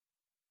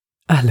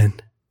أهلا،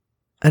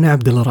 أنا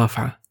عبد الله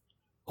رافعة.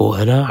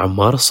 وأنا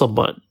عمار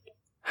الصبان.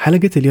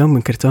 حلقة اليوم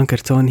من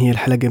كرتون هي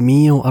الحلقة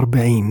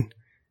 140،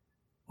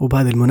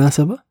 وبهذه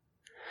المناسبة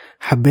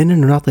حبينا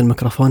أنه نعطي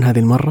الميكروفون هذه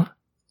المرة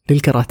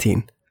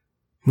للكراتين،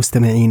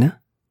 مستمعينا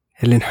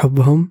اللي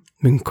نحبهم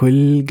من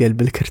كل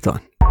قلب الكرتون.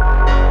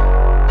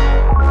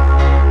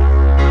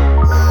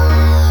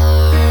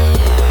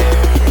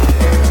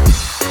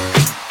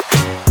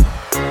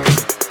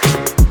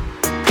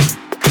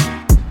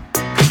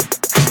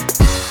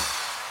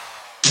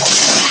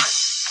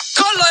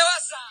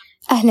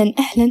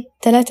 أهلا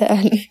 3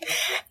 أهلا.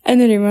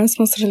 أنا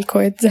ريماس مصر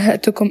الكويت.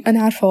 زهقتكم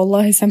أنا عارفة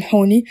والله،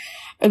 سامحوني.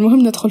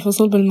 المهم ندخل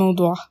فصول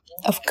بالموضوع.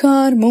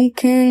 أفكار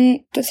ممكن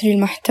تأثير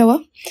المحتوى،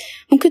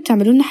 ممكن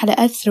تعملوا لنا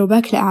حلقات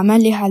ثروباك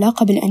لأعمال لها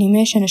علاقة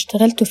بالأنيميشن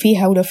اشتغلتوا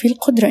فيها، ولو في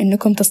القدرة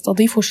إنكم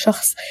تستضيفوا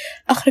الشخص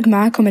أخرج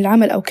معاكم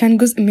العمل أو كان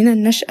جزء من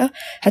النشأة،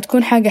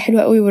 هتكون حاجة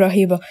حلوة قوي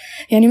ورهيبة.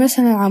 يعني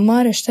مثلا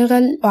عمار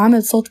اشتغل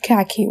وعمل صوت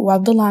كعكي،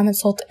 وعبد الله عمل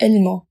صوت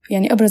إلمو،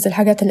 يعني أبرز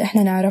الحاجات اللي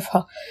إحنا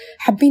نعرفها.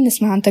 حابين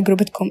نسمع عن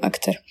تجربتكم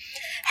أكتر.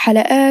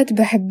 حلقات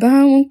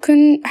بحبها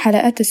ممكن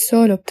حلقات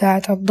السولو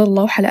بتاعت عبد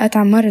الله، وحلقات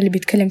عمار اللي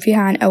بيتكلم فيها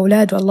عن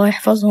أولاد والله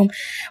يحفظهم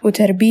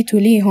وتربيته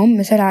ليهم،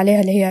 مثال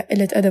عليها اللي هي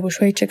قلة أدب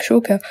وشوية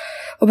شكشوكة.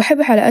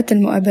 وبحب حلقات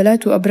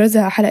المقابلات،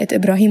 وأبرزها حلقة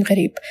إبراهيم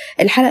غريب،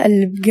 الحلقة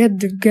اللي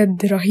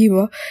بجد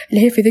رهيبة،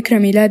 اللي هي في ذكرى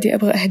ميلادي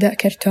أبغى إهداء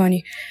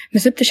كرتوني. ما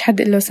سبتش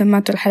حد إلا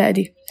وسمعته الحلقة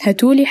دي.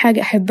 هاتولي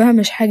حاجة أحبها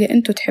مش حاجة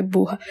أنتوا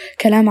تحبوها.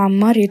 كلام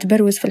عمار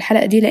يتبروز في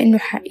الحلقة دي لأنه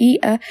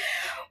حقيقة،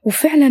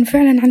 وفعلا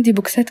عندي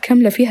بوكسات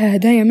كاملة فيها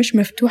هدايا مش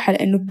مفتوحة،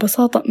 لأنه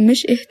ببساطة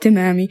مش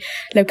اهتمامي.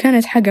 لو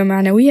كانت حاجة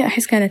معنوية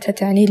أحس كانت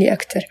هتعني لي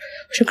أكتر.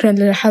 وشكرا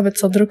لرحابة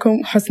صدركم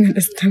وحسن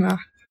الاستماع.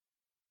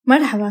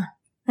 مرحبا،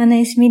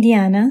 أنا اسمي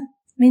ديانا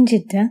من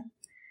جدة،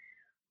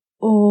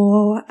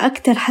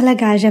 وأكتر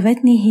حلقة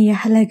عجبتني هي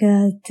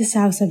حلقة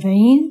 79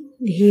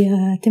 اللي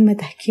هي تم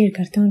تحكير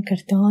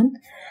كرتون.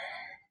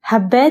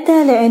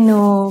 حبيتها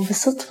لأنه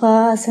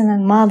بالصدفة السنة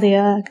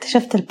الماضية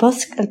اكتشفت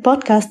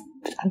البودكاست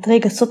عن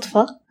طريق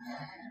الصدفة،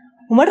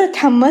 ومرة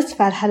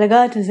تحمست على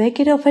الحلقات وزي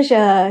كده،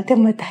 وفجأة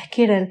تم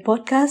تحكير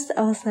البودكاست. I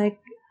was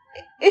like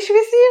إيش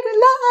بيصير؟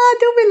 لا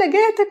دوبي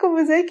لقيتكم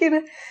وزي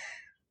كده.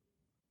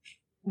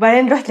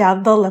 بعدين رحت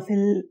لعبد الله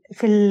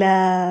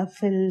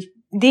في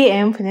الدي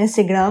ام في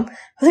الانستغرام،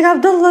 قلت له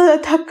عبد الله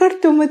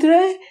اتهكرت وما ادري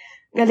ايه.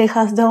 قال لي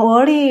خلاص دون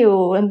وري،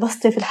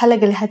 وانبسطي في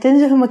الحلقة اللي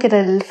حتنزل. هم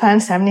كده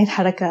الفانس عاملين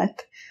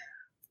حركات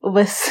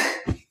وبس.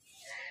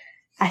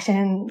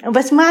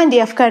 بس ما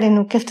عندي أفكار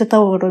إنه كيف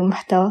تطوروا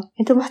المحتوى.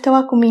 أنتوا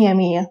محتواكم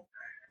 100.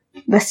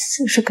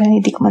 بس شكرا،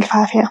 يديكم الف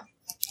عافية.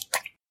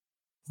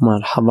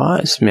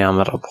 مرحبا، اسمي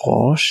عمر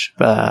أبغوش،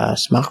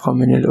 بسمعكم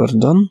من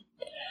الأردن.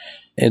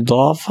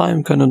 إضافة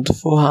يمكن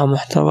تضيفوها على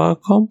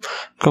محتواكم،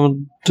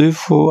 يمكن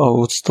تضيفوا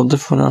أو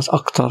تستضيفوا ناس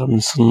أكتر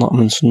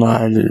من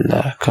صناع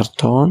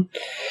الكرتون.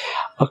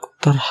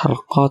 أكتر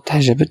حلقات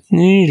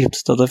عجبتني اللي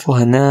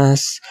بتستضيفوها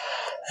ناس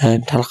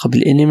متعلقة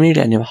بالإنمي،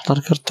 لأني بحضر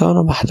كرتون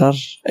وبحضر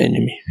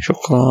إنمي.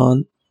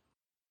 شكرا.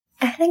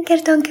 أهلا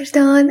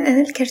كرتون،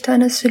 أنا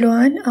الكرتون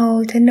السلوان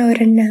أو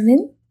تنور النامن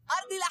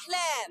أرض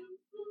الأحلام.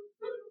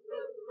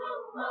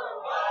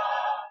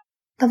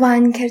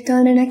 طبعا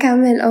كرتوننا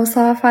كامل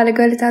الأوصاف على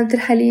قولة عبد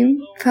الحليم،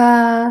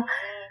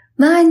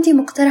 فما عندي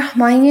مقترح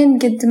معين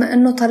قد ما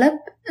أنه طلب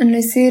أنه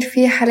يصير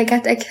فيه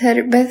حلقات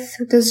أكثر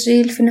بث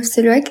وتسجيل في نفس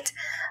الوقت،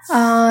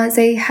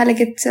 زي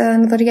حلقة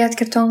نظريات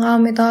كرتون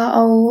غامضة،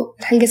 أو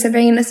الحلقة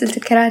 70 أسئلة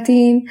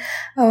الكراتين،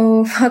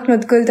 أو فاطمة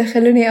تقول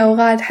دخلوني أو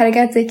غاد،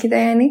 حلقات زي كذا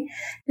يعني،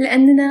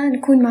 لأننا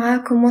نكون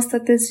معاكم وسط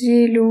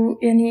التسجيل،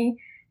 ويعني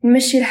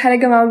نمشي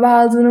الحلقة مع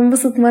بعض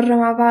وننبسط مرة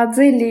مع بعض،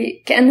 زي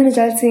اللي كأننا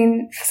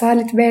جالسين في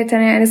صالة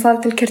بيتنا، يعني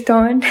صالة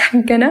الكرتون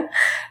حقنا.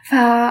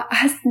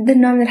 فأحس ده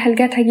النوع من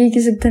الحلقات حقيقي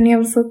جدا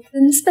يبسط.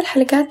 بالنسبة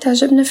للحلقات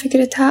تعجبنا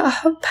فكرتها،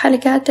 أحب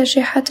حلقات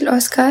ترشيحات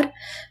الأوسكار،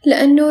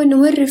 لأنه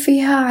نمر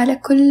فيها على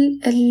كل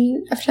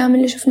الأفلام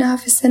اللي شفناها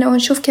في السنة،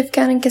 ونشوف كيف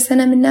كان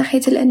كسنة من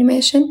ناحية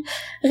الأنيميشن،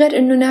 غير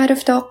أنه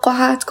نعرف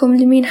توقعاتكم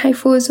لمين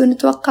حيفوز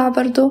ونتوقع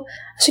برضو.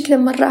 عشان كده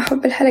مرة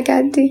أحب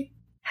الحلقات دي.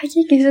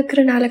 حقيقي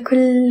شكرا على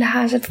كل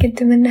حاجة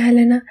تقدمناها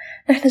لنا،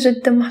 نحن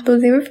جدا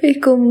محظوظين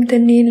فيكم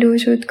وممتنين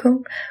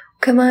لوجودكم.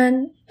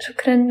 وكمان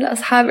شكرا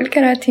لأصحاب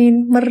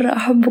الكراتين، مرة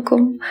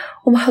أحبكم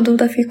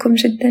ومحظوظة فيكم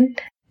جدا.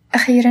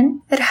 أخيرا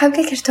ارحب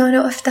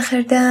كرتونة،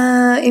 وأفتخر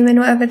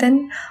دائما وأبدا،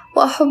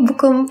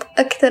 وأحبكم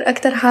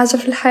أكثر حاجة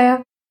في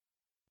الحياة.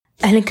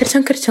 أهلا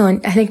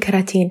كرتون، أهلا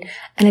كراتين.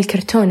 أنا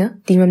الكرتونة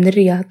ديما من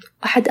الرياض،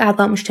 أحد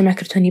أعضاء مجتمع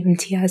كرتوني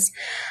بامتياز.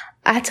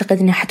 أعتقد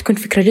أنها حتكون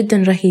فكرة جدا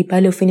رهيبة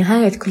لو في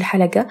نهاية كل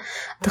حلقة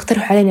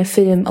تقترحوا علينا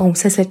فيلم أو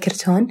مسلسل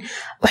كرتون،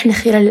 وإحنا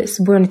خلال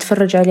الأسبوع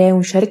نتفرج عليه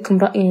ونشارككم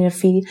رأينا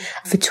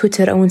في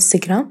تويتر أو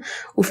انستغرام.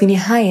 وفي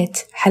نهاية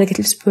حلقة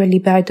الأسبوع اللي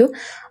بعده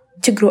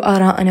تقروا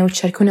آراءنا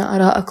وتشاركونا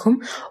آراءكم،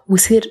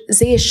 ويصير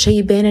زي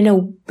الشيء بيننا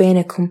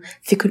وبينكم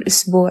في كل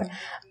أسبوع.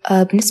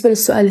 بالنسبة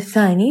للسؤال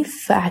الثاني،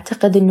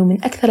 فأعتقد أنه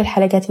من أكثر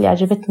الحلقات اللي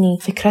عجبتني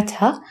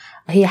فكرتها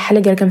هي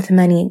حلقة رقم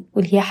 80،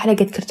 واللي هي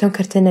حلقة كرتون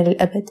كرتنا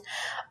للأبد.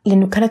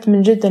 لأنه كانت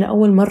من جد أنا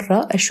أول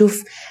مرة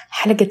أشوف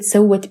حلقة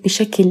تسوت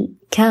بشكل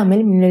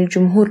كامل من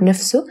الجمهور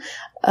نفسه.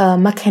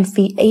 ما كان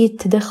في أي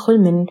تدخل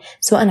من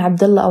سواء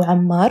عبد الله أو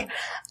عمار.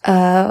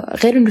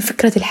 غير إنه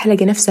فكرة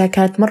الحلقة نفسها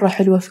كانت مرة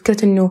حلوة،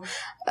 فكرة إنه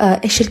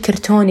إيش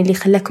الكرتون اللي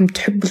خلاكم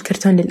تحبوا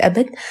الكرتون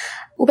للأبد.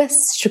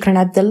 وبس، شكرا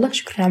عبد الله،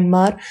 شكرا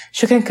عمار،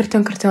 شكرا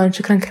كرتون،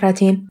 شكرا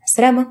كراتين،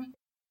 السلامة.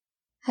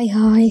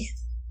 هاي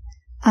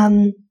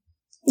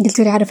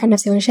قلتوا لي أعرف عن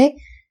نفسي ولا شيء؟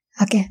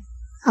 أوكي.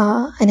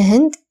 أنا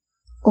هند،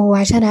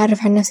 وعشان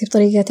أعرف عن نفسي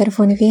بطريقة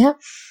تعرفوني فيها،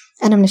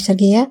 أنا من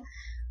الشرقية،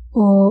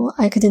 و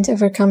I couldn't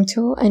ever come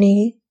to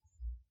any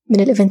من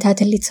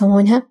الإيفنتات اللي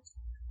تسوونها،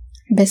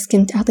 بس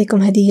كنت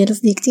أعطيكم هدية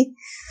لصديقتي.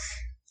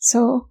 So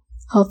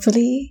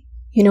hopefully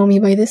you know me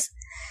by this.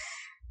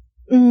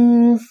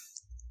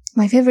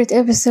 My favorite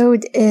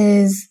episode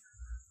is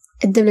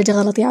الدبلجة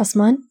غلط يا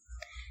عثمان.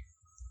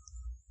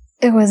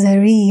 It was a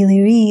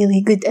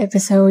really good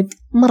episode.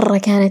 مرة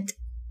كانت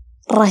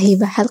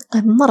رهيبة،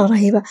 حلقة مرة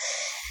رهيبة،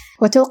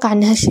 وأتوقع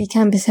أن هالشي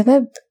كان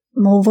بسبب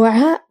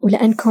موضوعها،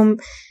 ولأنكم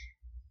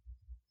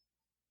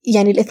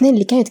يعني الاثنين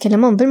اللي كانوا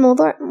يتكلمون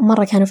بالموضوع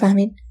مرة كانوا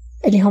فاهمين،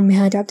 اللي هم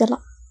مهاد وعبد الله.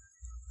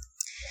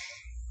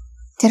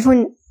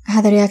 تعرفون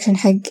هذا الرياكشن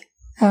حق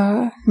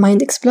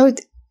مايند اكسبلود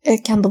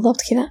كان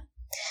بالضبط كذا.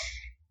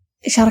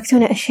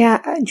 شاركتونا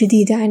أشياء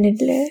جديدة عن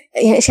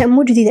يعني أشياء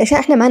مو جديدة، أشياء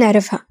إحنا ما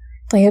نعرفها.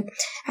 طيب،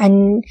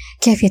 عن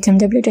كيف يتم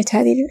دبلجة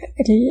هذه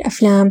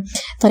الأفلام،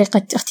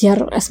 طريقة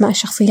اختيار أسماء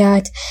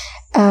الشخصيات.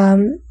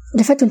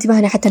 لفتوا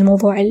انتباهنا حتى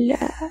الموضوع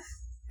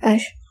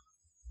إيش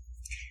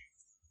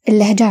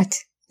اللهجات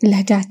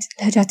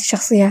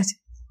الشخصيات،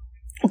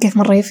 وكيف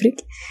مرة يفرق.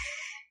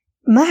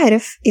 ما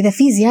أعرف إذا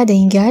في زيادة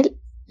ينقال،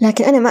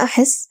 لكن أنا ما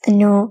أحس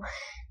إنه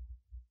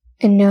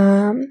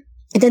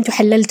إذا أنتوا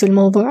حللتوا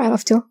الموضوع،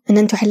 عرفتوا إن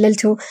أنتوا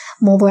حللتوا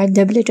موضوع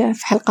الدبلجة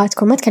في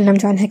حلقاتكم، ما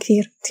تكلمتوا عنها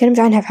كثير،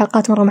 تكلمتوا عنها في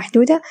حلقات مرة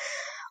محدودة،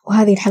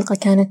 وهذه الحلقة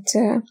كانت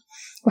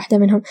واحدة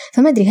منهم.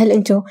 فما أدري هل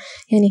أنتوا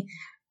يعني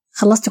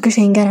خلصتوا كل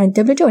شيء ينقال عن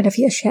الدبلجة ولا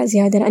في أشياء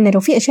زيادة؟ لأن لو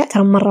في أشياء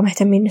ترى مرة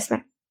مهتمين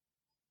نسمع.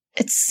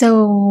 It's so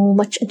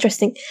much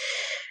interesting.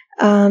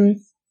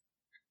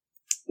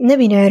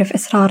 نبي نعرف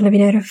أسرار، نبي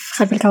نعرف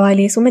خلف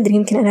الكواليس، وما أدري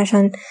يمكن أنا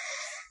عشان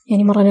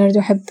يعني مرة نرد،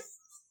 وأحب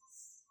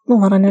مو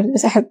مرة نرد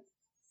بس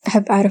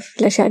أحب أعرف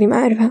الأشياء اللي ما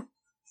أعرفها،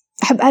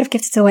 أحب أعرف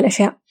كيف تسوى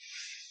الأشياء.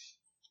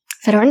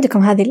 فلو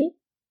عندكم هذه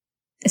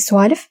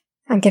السوالف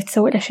عن كيف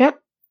تسوى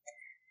الأشياء،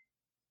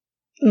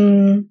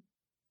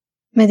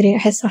 ما أدري،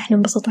 أحس راح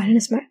ننبسط وإحنا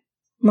نسمع،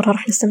 مرة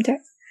راح نستمتع.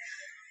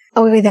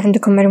 أو إذا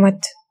عندكم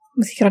معلومات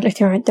مثيرة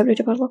للاهتمام عن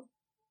الدبلجة برضو.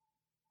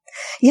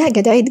 قاعد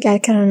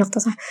أكرر النقطة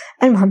صح.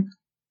 المهم،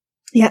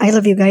 I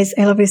love you guys.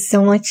 I love you so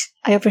much.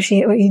 I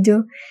appreciate what you do.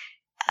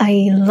 I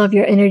love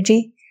your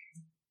energy.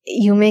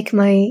 You make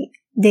my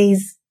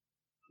days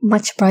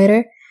much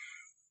brighter.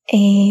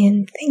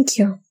 And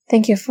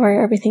thank you for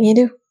everything you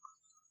do.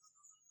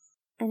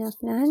 أنا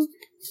اثنان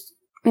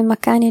من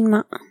مكان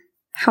ما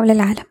حول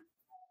العالم،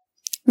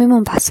 من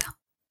مومباسا.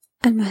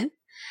 المهم،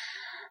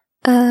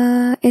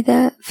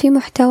 إذا في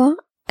محتوى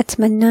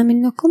أتمنى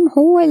منكم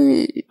هو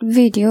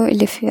الفيديو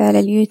اللي في على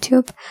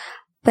اليوتيوب،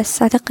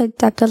 بس أعتقد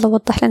عبد الله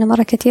وضح لنا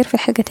مرة كتير في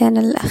الحلقتين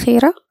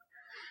الأخيرة،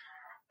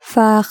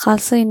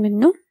 فخالصين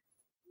منه.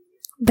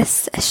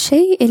 بس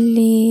الشيء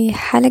اللي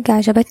حلقة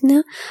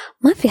عجبتنا،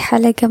 ما في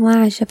حلقة ما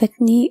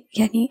عجبتني،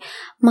 يعني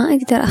ما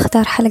أقدر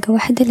أختار حلقة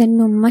واحدة،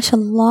 لأنه ما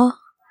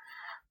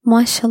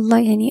شاء الله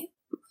يعني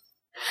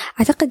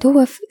أعتقد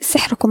هو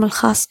سحركم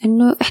الخاص،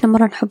 إنه إحنا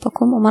مرة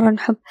نحبكم ومرة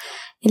نحب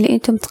اللي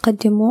أنتم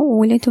تقدموه،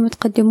 واللي أنتم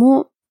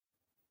تقدموه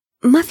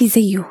ما في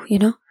زيه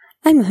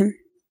المهم،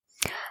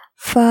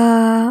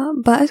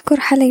 فبأذكر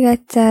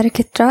حلقة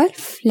ريكت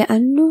رالف،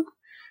 لأنه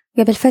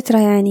قبل فترة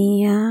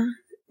يعني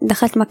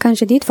دخلت مكان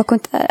جديد،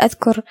 فكنت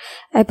أذكر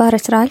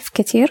عبارة رالف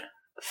كتير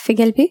في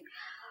قلبي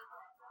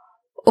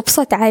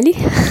وبصوت عالي.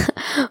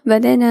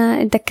 بعدين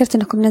اتذكرت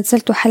أنكم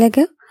نزلتوا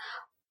حلقة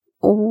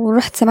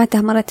ورحت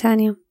سمعتها مرة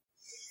تانية،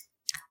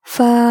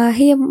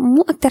 فهي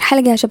مو أكتر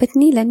حلقة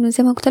عجبتني، لأنه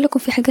زي ما قلت لكم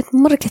في حلقات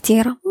مرة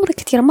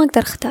كتيرة ما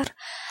أقدر أختار،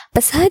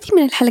 بس هذه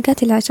من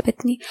الحلقات اللي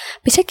عجبتني.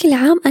 بشكل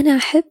عام أنا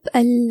أحب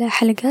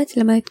الحلقات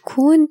لما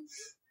تكون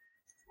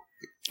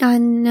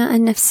عن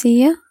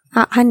النفسية،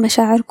 عن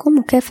مشاعركم،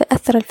 وكيف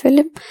أثر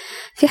الفيلم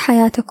في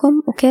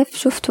حياتكم، وكيف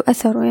شفتوا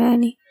أثره.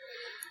 يعني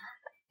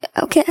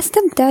أوكي،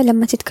 أستمتع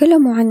لما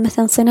تتكلموا عن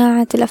مثلا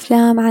صناعة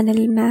الأفلام، عن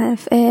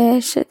المعرف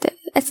إيش،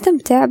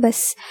 أستمتع،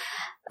 بس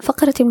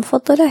فقرتي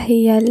المفضلة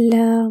هي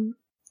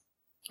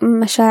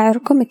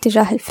مشاعركم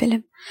اتجاه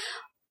الفيلم،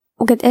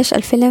 وقد إيش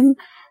الفيلم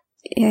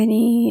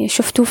يعني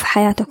شفتوه في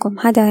حياتكم.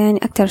 هذا يعني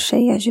أكتر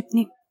شيء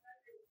يعجبني.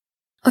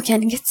 أوكي،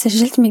 أنا قد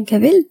سجلت من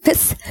قبل،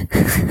 بس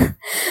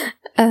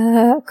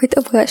كنت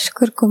أبغى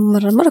أشكركم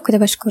مرة كنت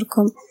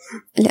بشكركم،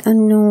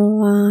 لأنه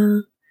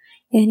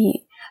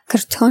يعني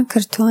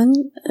كرتون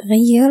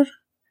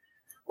غير،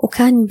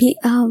 وكان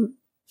بيئة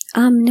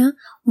آمنة،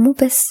 مو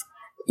بس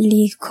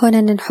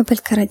لكوننا نحب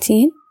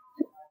الكراتين،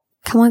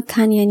 كمان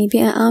كان يعني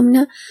بيئة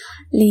آمنة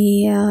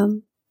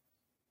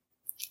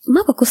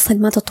ما بقول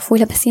صدمات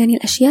الطفولة، بس يعني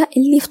الأشياء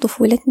اللي في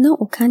طفولتنا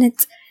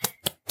وكانت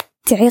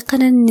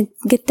تعيقنا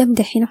نتقدم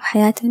دحين في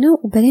حياتنا.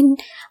 وبعدين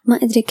ما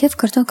أدري كيف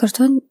كرتون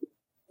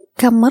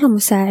كان مرة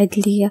مساعد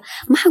لي،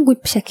 ما حقول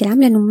بشكل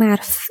عام لأنه ما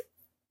أعرف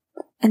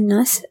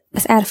الناس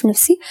بس أعرف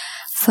نفسي،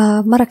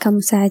 فمرة كان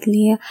مساعد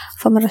لي.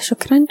 فمرة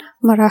شكرا،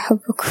 مرة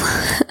أحبكم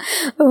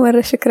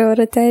مرة شكرا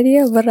مرة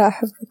تانية، مرة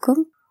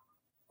أحبكم.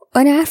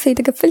 وأنا عارفة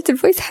إذا قفلت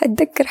الفويس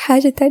حتذكر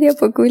حاجة تانية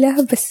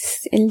بقولها، بس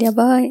اللي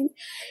أبغى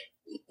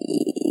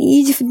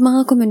يجي في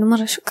دماغكم إنه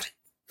مرة شكرا.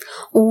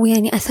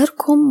 ويعني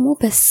أثركم مو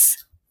بس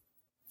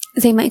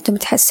زي ما أنتم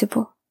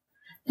تحسبوا،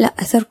 لا،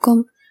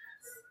 أثركم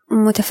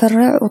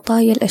متفرع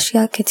وطايل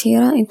أشياء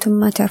كثيرة أنتم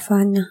ما تعرفوا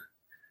عنها.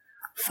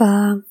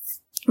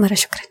 فمرة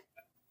شكرا.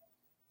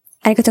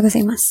 أريغاتو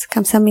غوزايماسو.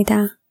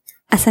 كامساميدا.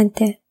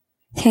 أسانتي.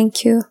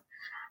 ثانك يو.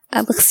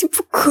 أبغسي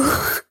بوكو.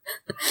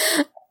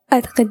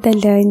 أعتقد ده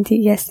اللي عندي.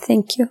 يس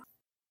ثانك يو.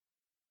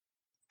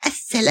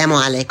 السلام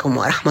عليكم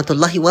ورحمة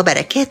الله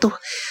وبركاته.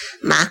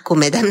 معكم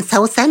مدام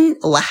سوسن،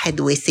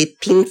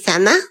 61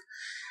 سنة.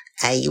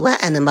 أيوة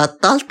أنا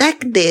بطلت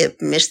أكدب،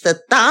 مش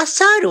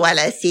 16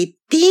 ولا 60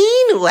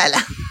 ولا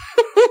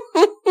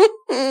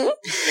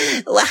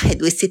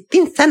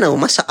 61 سنة،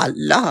 وما شاء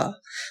الله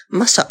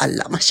ما شاء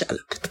الله ما شاء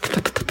الله،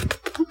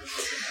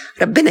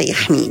 ربنا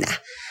يحمينا.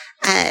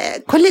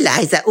 كل اللي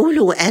عايزة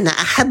أقوله أنا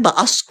أحب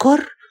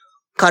أشكر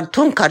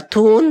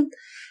كرتون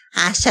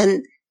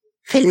عشان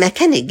في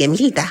المكان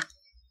الجميل ده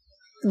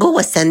جوه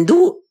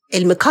الصندوق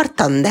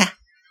المكرتن ده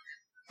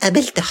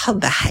قابلت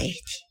حب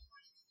حياتي،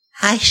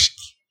 عشقي،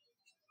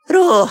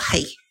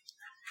 روحي،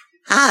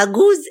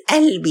 عجوز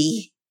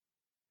قلبي،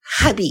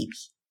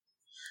 حبيبي.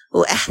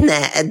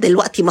 واحنا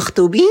دلوقتي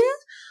مخطوبين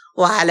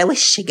وعلى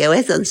وش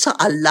جواز ان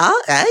شاء الله.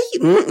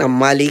 اي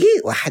امال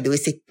ايه،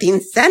 61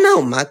 سنة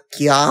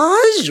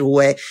ومكياج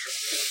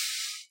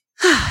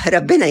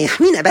ربنا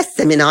يحمينا بس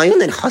من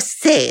عيون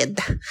الحساد.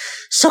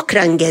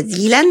 شكرا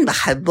جزيلا،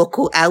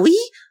 بحبكم قوي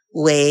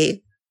و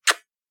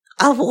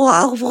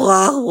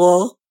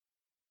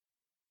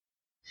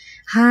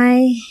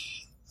هاي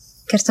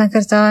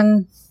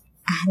كرتون.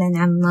 اهلا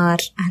عمار،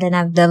 اهلا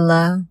عبد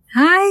الله.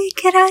 هاي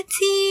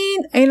كراتين،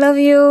 I love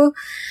you.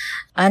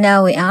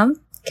 انا وئام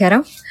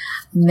كرم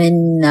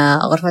من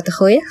غرفة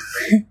اخويا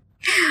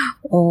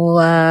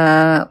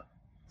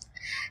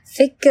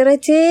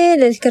وفكرتي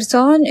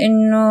للكرتون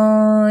انه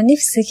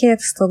نفسي كده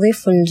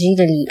تستضيفوا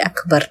الجيل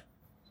الاكبر،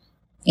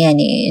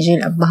 يعني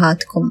جيل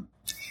ابهاتكم،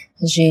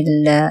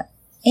 جيل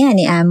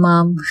يعني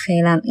اعمام،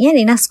 خيلان،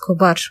 يعني ناس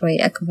كبار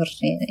شوي، اكبر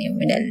يعني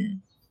من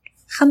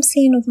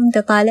 50 وانت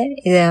طالع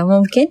إذا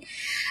ممكن.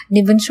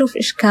 نبي نشوف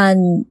إيش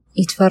كان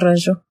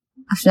يتفرجوا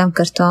أفلام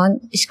كرتون،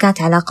 إيش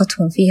كانت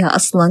علاقتهم فيها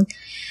أصلا،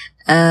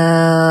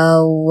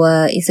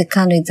 وإذا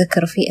كانوا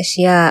يتذكروا في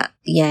أشياء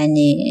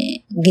يعني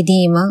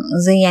قديمة،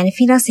 زي يعني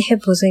في ناس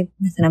يحبوا زي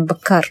مثلا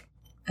بكار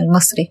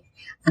المصري،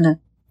 أنا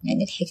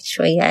يعني لحقت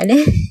شوية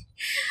عليه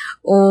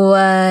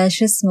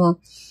وش اسمه.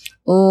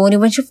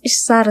 ونبغى نشوف إيش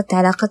صارت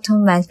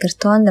علاقتهم مع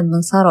الكرتون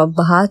لما صاروا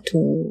أبهات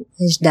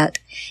وأجداد،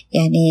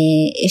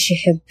 يعني إيش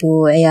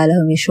يحبوا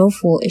عيالهم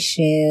يشوفوا، إيش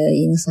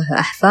ينصحوا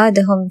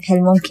أحفادهم،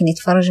 هل ممكن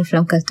يتفرجوا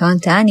فيلم كرتون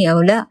تاني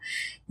أو لا،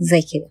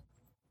 زي كده.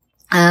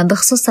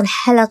 بخصوص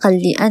الحلقة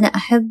اللي أنا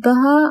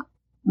أحبها،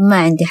 ما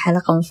عندي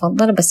حلقة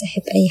مفضلة، بس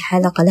أحب أي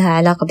حلقة لها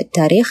علاقة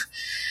بالتاريخ،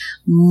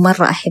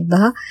 مرة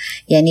أحبها.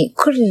 يعني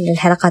كل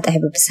الحلقات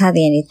أحبها، بس هذا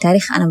يعني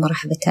التاريخ أنا مرة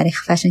أحب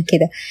التاريخ، فعشان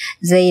كده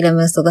زي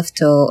لما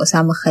استضفته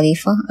أسامة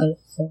خليفة،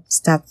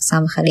 الأستاذ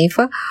أسامة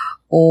خليفة،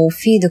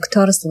 وفي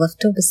دكتور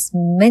استضفته بس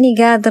ماني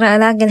قادرة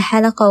ألاقي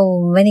الحلقة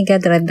وماني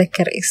قادرة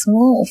أتذكر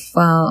اسمه،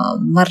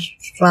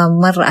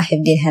 فمرة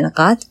أحب دي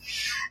الحلقات.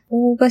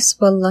 وبس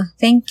والله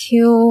thank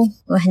you،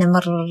 وإحنا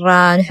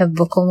مرة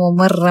نحبكم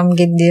ومرة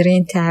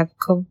مقدرين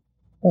تعبكم،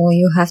 و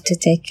you have to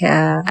take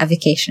a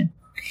vacation.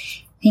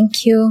 thank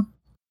you.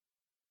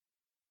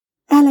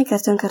 أهلا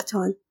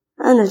كرتون،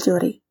 أنا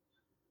الجوري.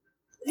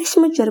 ليش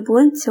ما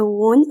تجربون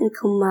تسوون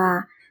إنكم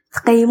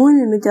تقيمون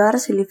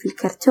المدارس اللي في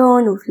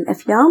الكرتون وفي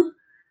الأفلام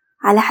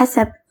على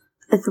حسب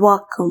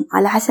أذواقكم،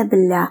 على حسب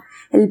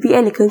البيئة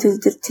اللي كنتوا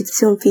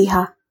تدرسون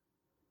فيها،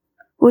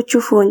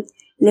 وتشوفون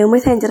لو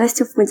مثلا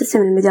درستوا في مدرسة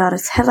من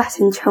المدارس هل راح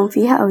تنجحون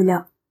فيها أو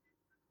لا.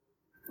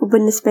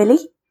 وبالنسبة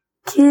لي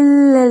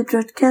كل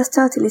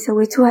البرودكاستات اللي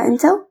سويتوها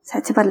أنتوا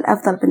تعتبر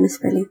الأفضل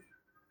بالنسبة لي.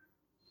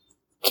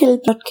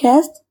 كل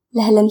برودكاست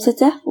له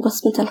لمسته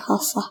وبصمته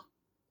الخاصة.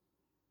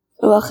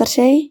 وآخر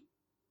شيء،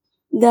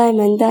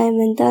 دايما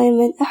دايما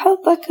دايما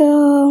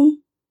أحبكم.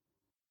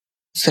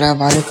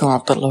 السلام عليكم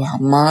عبد الله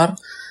وعمار،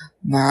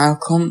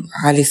 معاكم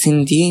علي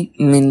سندي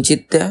من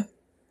جدة.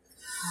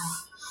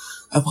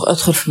 أبغى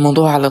أدخل في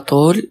الموضوع على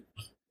طول.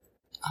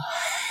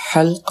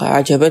 حلقة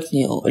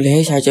عجبتني،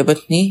 وليش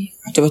عجبتني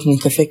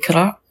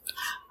كفكرة،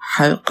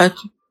 حلقة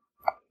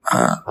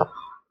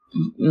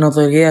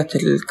نظريات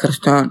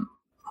الكرتون،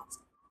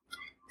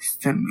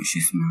 استنى شو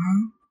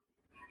اسمها،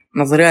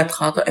 نظريات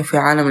خاطئة في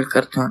عالم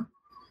الكرتون.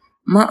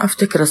 ما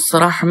أفتكر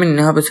الصراحة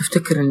منها، بس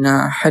أفتكر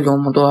إنها حلو،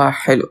 موضوعها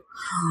حلو.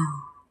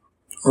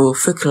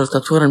 وفكرة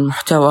تطوير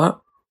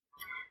المحتوى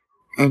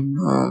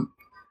إنه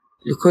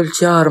لكل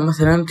شهر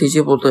مثلا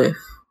تجيبوا ضيف،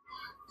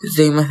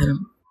 زي مثلا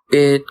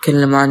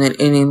يتكلم عن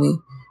الانمي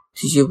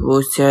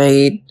تجيبوا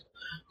سعيد،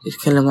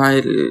 يتكلم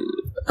عن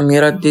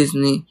أميرات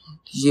ديزني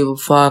تجيبوا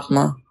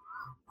فاطمة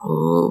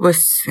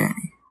وبس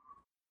يعني.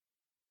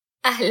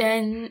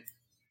 أهلا،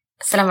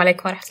 السلام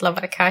عليكم ورحمة الله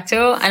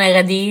وبركاته. أنا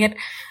غدير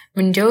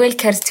من جو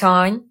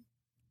الكرتون.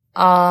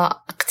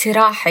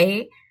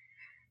 اقتراحي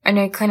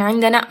أنه يكون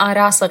عندنا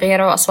آراء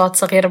صغيرة وأصوات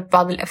صغيرة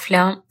ببعض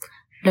الأفلام.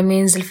 لما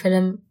ينزل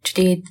فيلم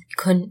جديد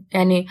يكون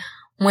يعني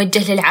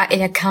موجه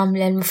للعائلة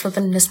كاملة، المفروض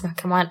أن نسمع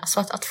كمان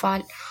أصوات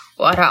أطفال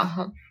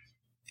وآرائهم.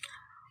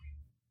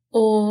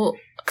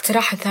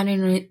 واقتراح الثاني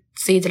أنه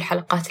تزيد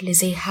الحلقات اللي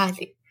زي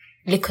هذه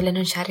اللي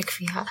كلنا نشارك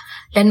فيها،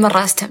 لأن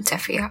مرة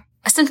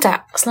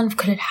أستمتع أصلا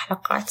بكل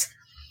الحلقات.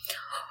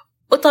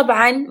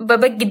 وطبعا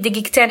ببقي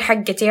الدقيقتين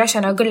حقتي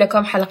عشان أقول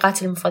لكم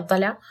حلقاتي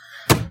المفضلة.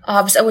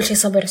 بس أول شي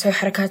صبر أسوي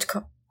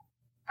حركاتكم.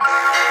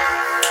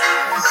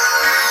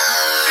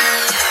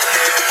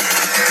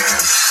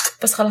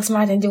 بس خلاص ما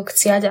عاد عندي وقت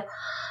زيادة.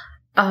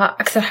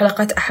 أكثر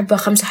حلقات أحبها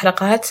 5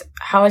 حلقات،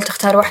 حاولت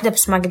أختار واحدة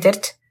بس ما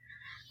قدرت،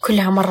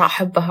 كلها مرة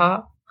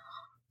أحبها.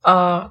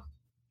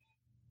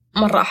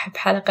 مرة أحب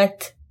حلقة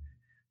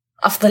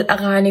أفضل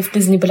أغاني في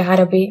ديزني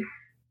بالعربي،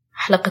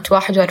 حلقة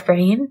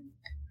 41،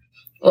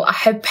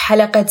 وأحب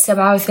حلقة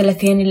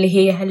 37 اللي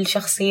هي هل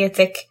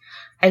شخصيتك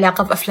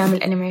علاقة بأفلام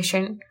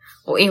الأنيميشن،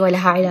 وإيوة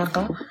لها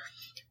علاقة.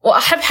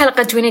 وأحب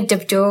حلقة وين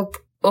الدبدوب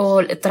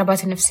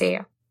والاضطرابات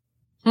النفسية،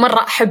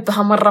 مرة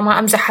أحبها، مرة ما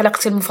أمزح،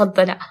 حلقتي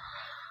المفضلة،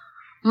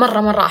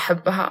 مرة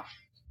أحبها.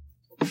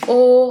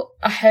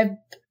 وأحب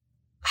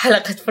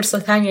حلقة فرصة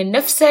ثانية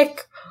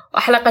لنفسك،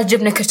 وحلقة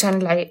جبنة كرتون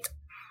العيد.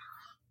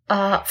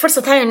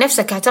 فرصة ثانية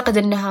لنفسك أعتقد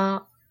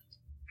أنها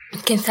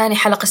يمكن ثاني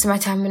حلقة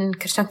سمعتها من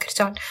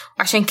كرتون،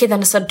 وعشان كذا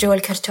أنا صرت جوا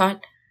الكرتون.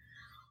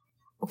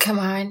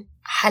 وكمان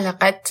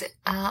حلقة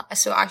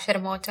أسوأ 10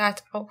 موتات،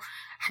 أو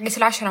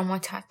حقت 10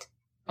 موتات،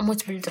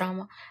 أموت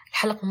بالدراما.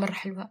 الحلقة مرة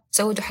حلوة،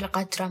 زودوا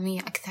حلقات درامية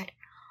أكثر.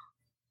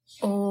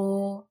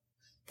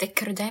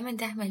 وذكروا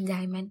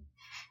دايما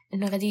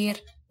إنه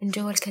غدير من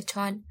جوا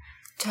الكرتون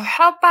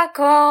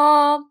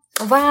تحبكم.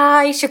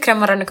 باي، شكرا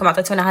مرة إنكم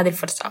أعطيتونا هذه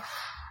الفرصة.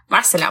 مع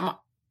السلامة.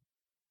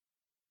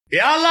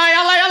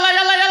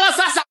 يلا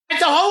صح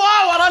انت هو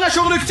ورانا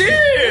شغل كتير،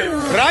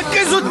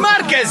 ركز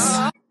وتمركز.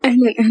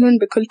 أهلا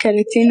بكل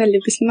كراتين اللي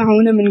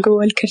بيسمعونا من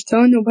جوا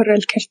الكرتون وبرا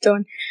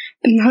الكرتون.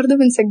 النهاردة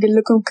بنسجل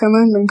لكم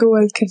كمان من جوا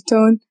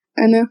الكرتون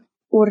أنا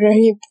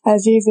والرهيب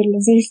عزيز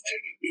اللذيذ،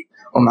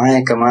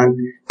 ومعايا كمان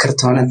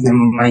كرتونتنا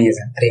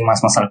مميزة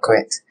ريماس مصر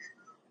الكويت.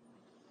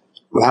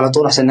 وعلى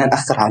طول عشان لا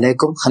نأخر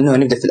عليكم خلونا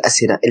نبدأ في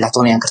الأسئلة اللي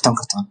أعطوني إياها كرتون.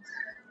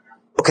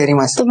 أوكي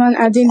ريماس، طبعا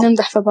قاعدين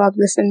نمدح في بعض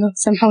بس إنه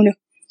سامحونا،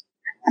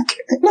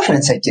 ما إحنا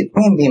نسجل،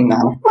 مين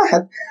بيمنعنا؟ ما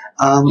حد.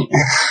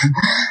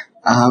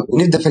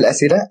 نبدأ في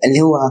الأسئلة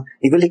اللي هو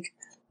يقول لك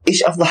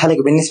إيش أفضل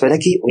حلقة بالنسبة لك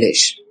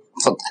وليش؟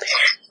 تفضل.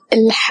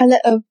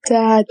 الحلقة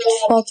بتاعت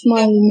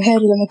فاطمة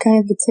المهيري لما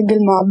كانت بتسجل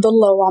مع عبد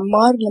الله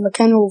وعمار، لما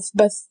كانوا في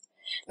بث،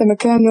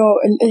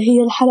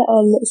 هي الحلقة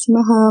اللي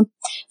اسمها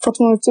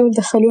فاطمة بتقول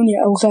دخلوني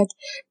أوغاد.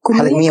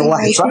 حلقة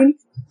 101 صح؟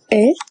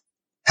 إيه؟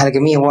 حلقة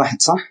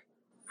 101 صح؟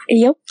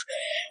 يب.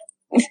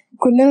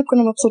 كلنا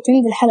كنا مبسوطين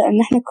بالحلقة إن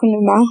إحنا كنا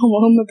معاهم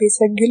وهم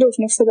بيسجلوا، وفي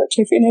نفس الوقت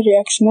شايفين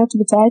الرياكشنات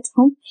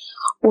بتاعتهم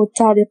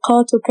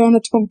والتعليقات،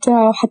 وكانت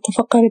ممتعة. وحتى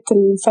فقرة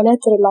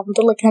الفلاتر اللي عبد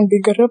الله كان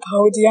بيجربها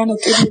وديانا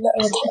تقول لي لا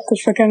ما تحطش،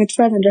 فكانت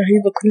فعلا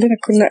رهيبة. كلنا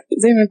كنا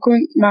زي ما نكون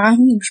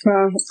معاهم ومش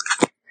معاهم.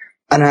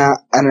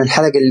 أنا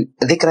الحلقة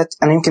ذكرت،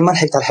 أنا يمكن ما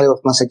لحقت الحلقة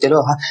وقت ما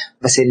سجلوها،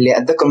 بس اللي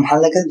أتذكر من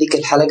ذيك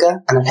الحلقة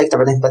أنا لحقتها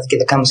بعدين بث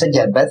كذا، كان مسجل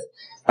البث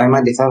ما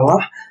أدري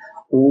فرح.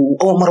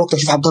 وأول مرة وقت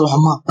أشوف عبد الله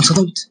وعمار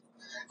انصدمت،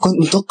 كنت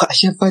متوقع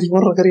أشياء ثانية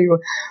مرة غريبة،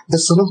 بس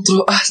صدمت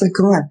له أحسن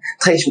كمان.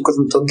 تخيل شو كنت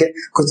متوقع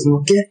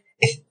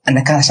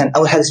أنا كان عشان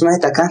أول حلقة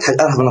سمعتها كانت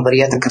حق أرهب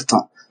نظريات الكرتون،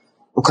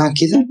 وكان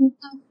كذا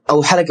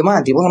أو حلقة ما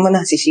أدري والله ما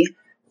ناسي شيء.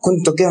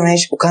 كنت متوقعهم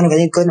إيش، وكانوا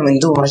قاعدين كلهم من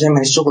دور رجال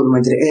من الشغل وما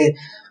أدري إيه.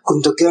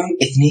 كنت متوقعهم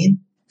 2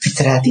 في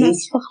 30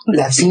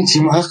 لابسين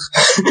شماغ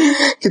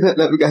كذا،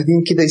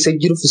 قاعدين كذا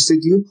يسجلوا في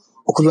الاستوديو،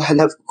 وكل واحد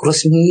لابس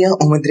رسمية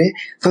وما أدري.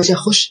 فجأة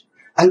أخش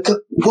ألقى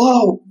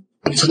واو،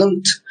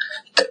 انصدمت،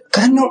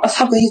 كأنهم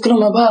أصحاب يكلوا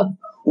مع بعض.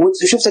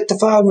 وشفت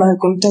التفاعل مع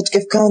الكومنتات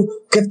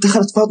كيف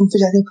دخلت فاطمة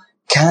فجأة عليهم.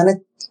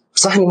 كانت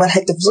صحني ما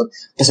لحقت أفصل،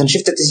 بس أنا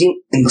شفت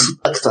التسجيل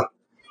انبسطت أكثر،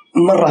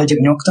 مرة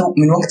عجبني وقتها.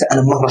 من وقتها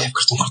أنا مرة أحب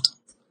كرتون.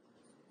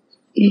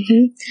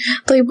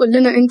 طيب قل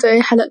لنا أنت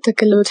إيه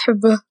حلقتك اللي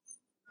بتحبها؟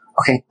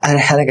 أوكي، أنا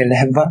الحلقة اللي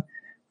أحبها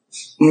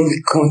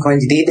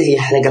ممكن جديدة، هي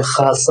حلقة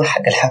الخاصة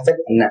حق الحفل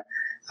إن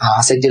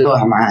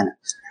سجلوها معانا.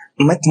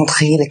 ما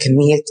متخيلة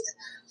كمية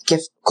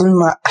كيف كل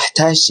ما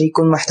أحتاج شيء،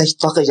 كل ما أحتاج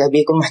طاقة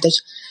إيجابية، كل ما أحتاج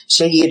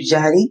شيء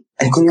يرجع لي،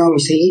 كل يوم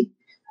يسيء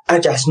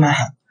أرجع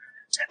أسمعها،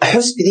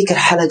 أحس بذيك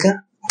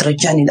الحلقة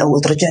ترجعني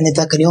الأول، ترجعني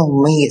ذاك اليوم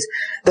مميز،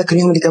 ذاك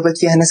اليوم اللي قابلت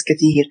فيها ناس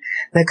كثير،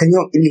 ذاك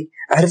اليوم اللي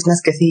عرفت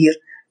ناس كثير،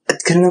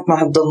 تكلمت مع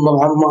عبد الله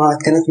وعمار،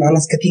 تكلمت مع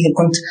ناس كثير،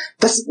 كنت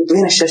بس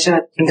بين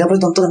الشاشات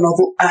قابلتهم، طلع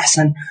الموضوع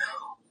أحسن.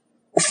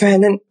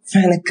 وفعلا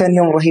كان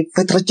يوم رهيب،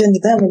 فترجعني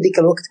دائما ذيك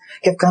الوقت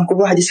كيف كان كل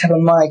واحد يسحب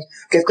المايك،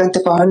 كيف كان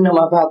تفاعلنا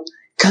مع بعض،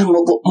 كان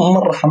موضوع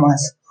مرة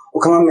حماس.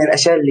 وكمان من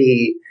الأشياء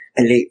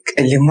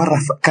اللي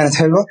مرة كانت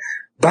حلوة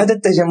بعد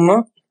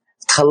التجمع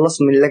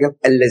تخلص من لقب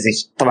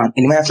اللزج. طبعا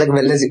اللي ما يعرف لقب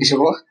اللزج ايش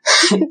هو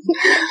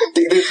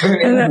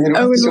انا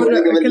اول مره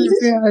اتكلم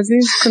فيها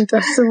عزيز كنت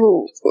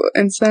احسبه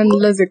انسان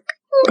لزق.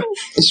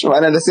 ايش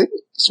معنى لزج؟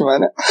 ايش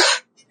معنى؟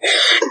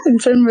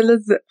 انسان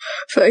ملزق.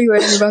 فايوه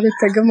يعني بعد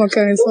التجمع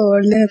كان يصور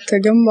لنا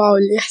التجمع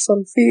واللي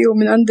يحصل فيه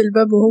ومن عند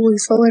الباب وهو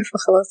يصور،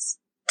 فخلاص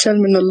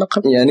شال منه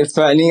اللقب. يعني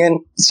فعليا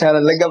شال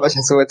اللقب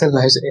عشان سويت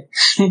لها شيء.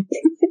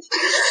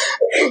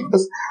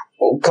 بس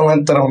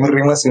وكمان ترى من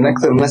ريماس من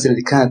أكثر الناس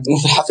اللي كانت مو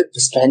في الحفل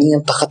بس فعليا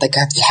طاقتها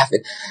كانت في الحفل.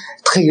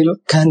 تخيلوا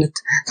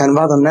كان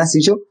بعض الناس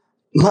يجوا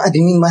ما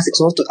أدري مين ماسك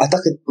صورته،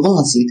 أعتقد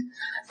والله نسيت،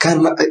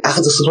 كان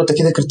أخذ صورته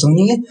كذا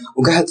كرتونية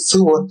وقاعد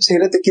تصور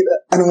شيلته كذا.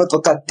 أنا ما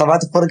توقعت،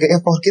 طبعت فرقة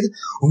A4 كذا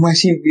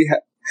وماشيين بيها.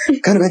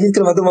 كانوا قاعدين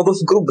يتكلموا هذا الموضوع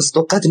في جروب بس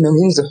توقعت إنهم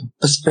يمزحوا،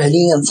 بس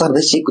فعليا صار ذا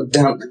الشيء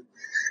قدامنا.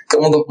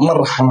 كان موضوع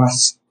مرة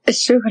حماس.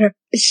 الشهرة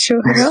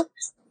يعني.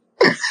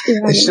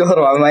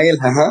 الشهرة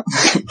وعمايلها ها.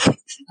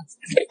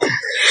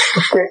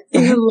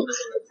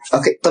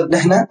 اوكي طب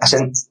نحن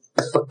عشان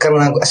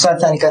فكرنا السؤال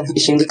الثاني كان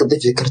ايش يمديك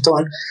تضيف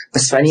للكرتون،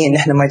 بس فعليا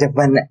نحن ما جاب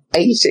بالنا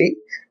اي شيء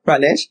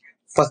معليش،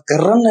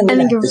 فقررنا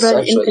نلعب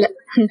بالسؤال شوي.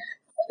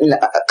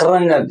 لا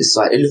قررنا نلعب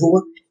بالسؤال اللي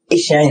هو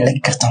ايش يعني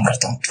لك كرتون.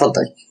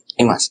 تفضل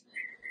إيماس.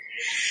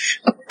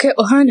 اوكي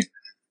أهانة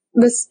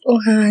بس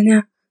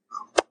أهانة.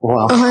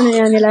 واو. أهانة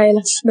يعني العائلة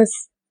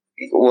بس.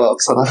 واو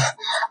بصراحة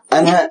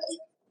أنا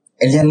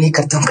اللي يعني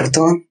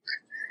كرتون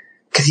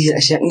كثير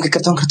أشياء. يمكن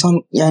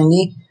كرتون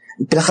يعني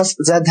بالأخص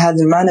زاد هذا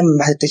المعنى من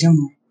بعد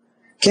التجمع،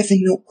 كيف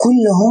إنه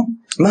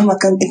كلهم مهما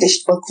كان أنت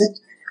إيش تفضل،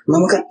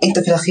 مهما كان أنت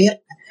في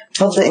الأخير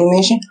تفضل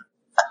إنيميشن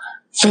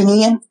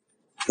فعليا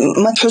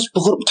ما تحس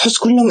بغرب، تحس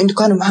كلهم إنه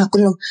كانوا معها،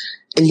 كلهم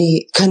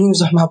اللي كانوا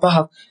يمزح مع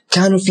بعض،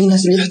 كانوا في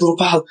ناس اللي يحضروا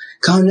بعض،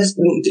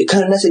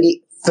 كانوا ناس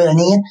اللي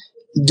فعليا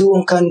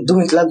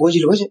دوم يتلاقوا وجه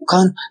لوجه،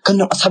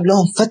 كانوا أصحاب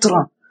لهم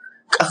فترة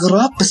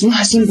أغراب بس ما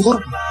حاسين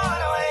بغرب.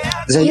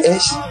 زي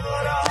إيش؟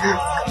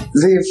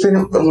 زي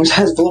فيلم مش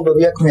حاسس بغربة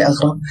وياكم يا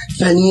أغراب.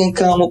 فعليا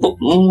كان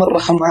مرة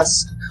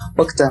حماس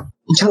وقتها.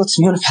 إن شاء الله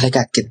تسمعونا في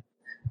حلقات كده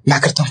مع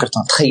كرتون.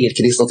 تخيل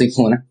كده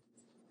يستضيفونا.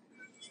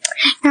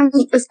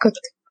 اسكت.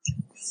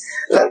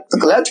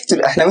 لا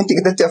تقتل أحلام، أنت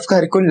قدرتي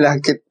أفكاري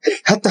كلها كده،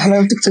 حتى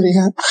أحلام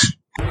تقتليها.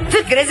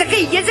 فكرة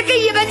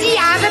ذكية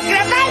بديعة،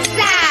 فكرة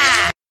فلسة.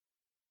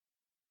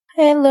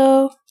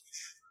 هلو،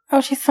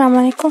 أول شيء السلام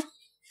عليكم،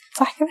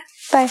 صح كده؟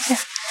 طيب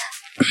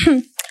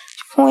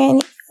هو يعني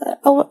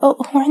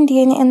هو عندي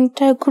يعني أنا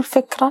أقول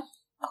فكرة،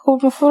 هو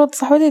المفروض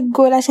صاحبتي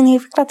تقول عشان هي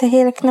فكرتها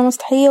هي، لكنها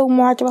مستحية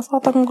ومو عاجبة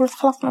صوتك، نقول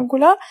خلاص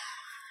نقولها.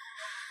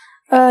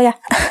 يا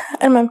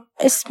المهم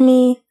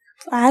اسمي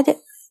عادي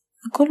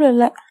أقول ولا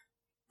لا؟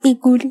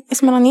 يقولي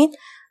اسمي رنين.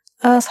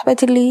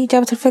 صاحبتي اللي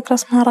جابت الفكرة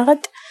اسمها رغد.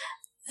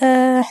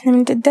 احنا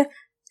من جدة.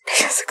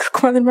 ليش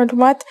أذكركم هذه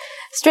المعلومات؟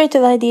 straight to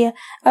the idea.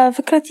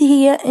 فكرتها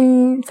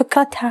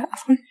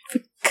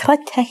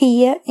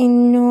هي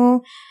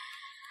إنه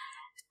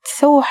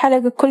تسوي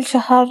حلقة كل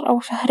شهر أو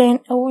شهرين،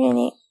 أو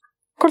يعني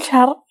كل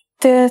شهر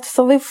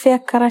تستضيف فيها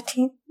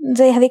كراتين،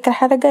 زي هذيك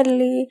الحلقة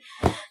اللي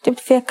جبت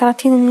فيها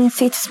كراتين اللي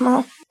نسيت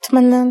اسمها.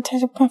 أتمنى أن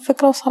تعجبكم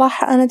الفكرة،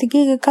 وصراحة أنا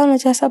دقيقة كاملة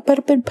جالسة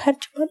أبربر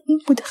بهالجبل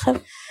مدخل.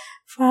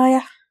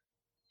 فيا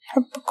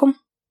أحبكم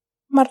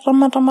مرة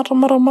مرة مرة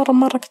مرة مرة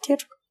مرة كتير.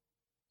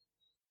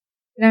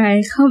 السلام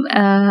عليكم.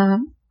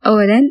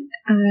 أولا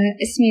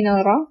اسمي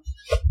نورا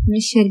من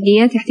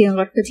الشرقية تحديدا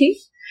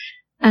غرفتي.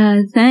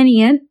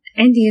 ثانيا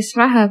عندي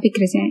صراحة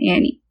فكرتين،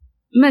 يعني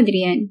ما أدري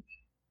يعني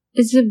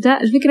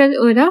الزبدة. الفكرة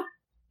الأولى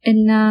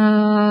إن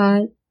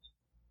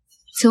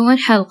تسوون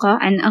حلقة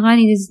عن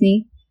أغاني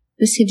ديزني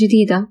بس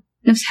جديدة،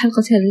 نفس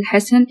حلقة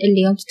الحسن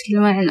اللي يوم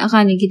تتكلمون عن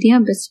أغاني قديمة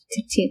بس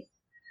بترتيب.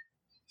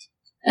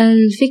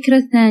 الفكرة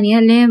الثانية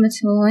ليه ما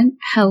تسوون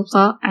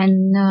حلقة عن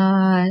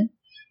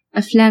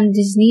أفلام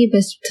ديزني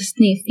بس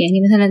بتصنيف، يعني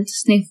مثلا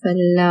تصنيف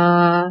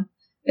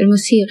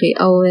الموسيقي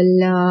أو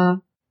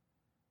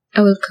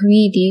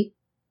الكوميدي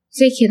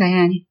زي كذا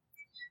يعني.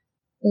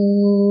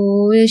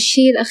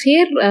 والشيء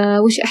الأخير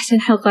وش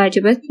أحسن حلقة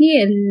عجبتني؟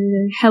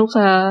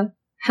 حلقة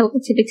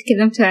اللي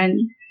تكلمت عن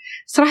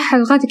صراحة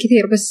حلقات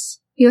كثير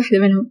بس في واحدة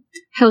منهم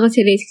حلقة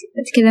اللي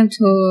تكلمت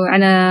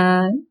عن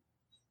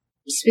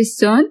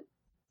سبيستون،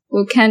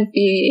 وكان في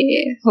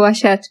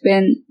هواشات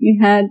بين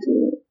نهاد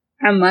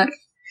وعمار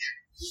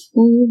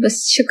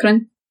وبس.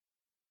 شكرا.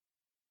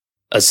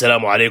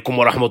 السلام عليكم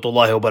ورحمة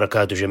الله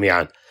وبركاته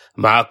جميعا.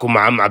 معكم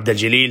عم عبد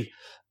الجليل.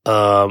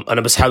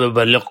 أنا بس حابب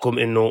أبلغكم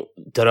إنه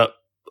ترى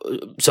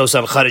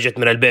سوسن خرجت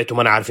من البيت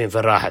وما نعرفين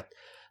فين راحت.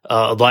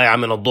 ضايعة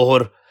من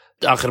الظهر.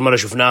 آخر مرة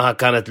شفناها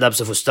كانت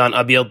لابسة فستان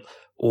أبيض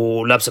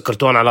ولابسة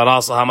كرتون على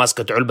راسها،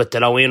 ماسكة علبة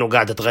تلاوين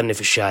وقاعدة تغني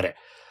في الشارع.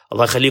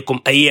 الله يخليكم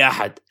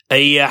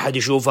أي أحد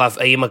يشوفها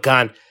في أي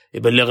مكان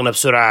يبلغنا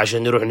بسرعة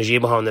عشان نروح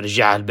نجيبها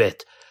ونرجعها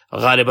البيت.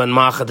 غالبا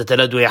ما أخذت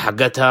الأدوية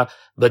حقتها،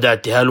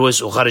 بدأت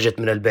تهلوس وخرجت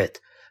من البيت.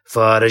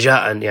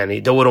 فرجاء يعني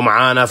دوروا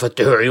معانا،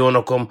 فتحوا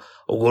عيونكم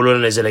وقولوا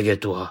لنا إذا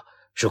لقيتوها.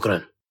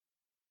 شكرا.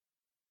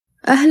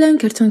 أهلا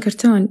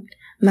كرتون.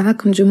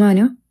 معاكم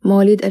جمانة،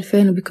 مواليد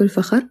 2000 وبكل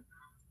فخر.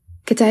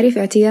 كتعريف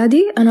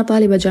اعتيادي أنا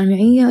طالبة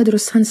جامعية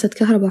أدرس هندسة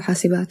كهرباء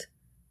وحاسبات.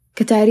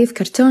 كتعريف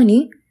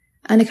كرتوني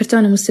أنا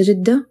كرتونة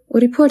مستجدة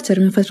وريبورتر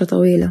من فترة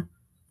طويلة.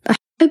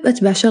 أحب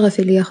أتبع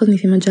شغفي اللي ياخذني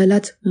في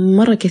مجالات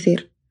مرة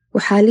كثير،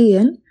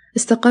 وحاليا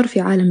استقر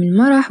في عالم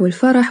المرح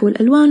والفرح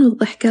والألوان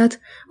والضحكات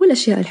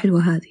والأشياء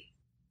الحلوة هذه.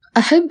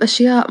 أحب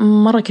أشياء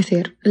مرة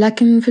كثير،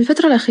 لكن في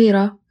الفترة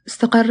الأخيرة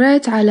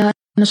استقريت على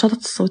النشاطات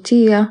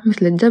الصوتية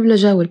مثل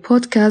الدبلجة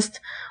والبودكاست،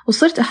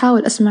 وصرت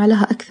أحاول أسمع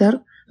لها أكثر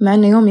مع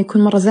أن يومي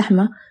يكون مرة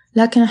زحمة،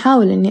 لكن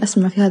أحاول أني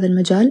أسمع في هذا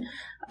المجال.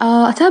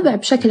 أتابع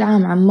بشكل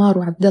عام عمار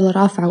وعبد الله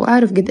رافعة،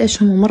 وأعرف قد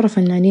إيش هم مرة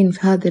فنانين في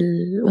هذه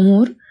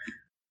الأمور.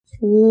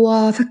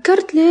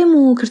 وفكرت ليه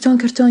مو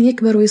كرتون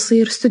يكبر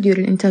ويصير استوديو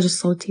للإنتاج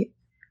الصوتي،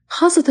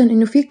 خاصة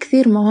إنه في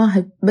كثير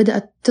مواهب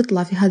بدأت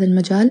تطلع في هذا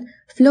المجال،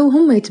 فلو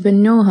هم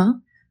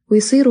يتبنوها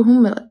ويصيروا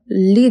هم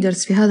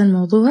الليدرز في هذا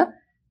الموضوع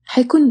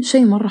حيكون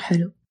شيء مرة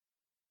حلو.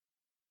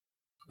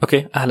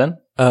 أوكي، أهلا.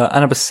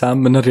 أنا بسام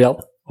من الرياض،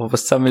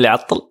 وبسام اللي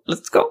عطل.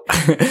 Let's go.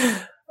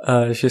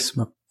 شو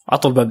اسمه؟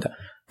 عطل ببدأ.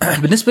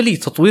 بالنسبة لي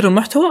تطوير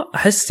المحتوى،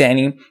 أحس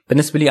يعني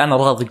بالنسبة لي أنا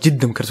راضي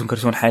جدا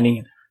كرتون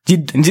حاليا،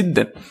 جدا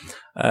جدا.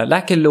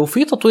 لكن لو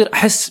في تطوير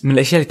أحس من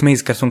الأشياء اللي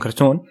تميز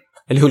كرتون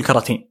اللي هو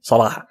الكراتين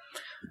صراحة.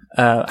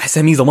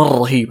 أحسها ميزة مرة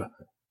رهيبة،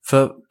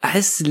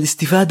 فأحس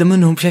الاستفادة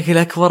منهم بشكل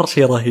أكبر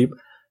شيء رهيب،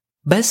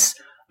 بس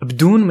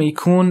بدون ما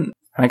يكون،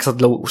 أنا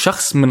أقصد لو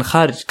شخص من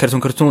خارج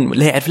كرتون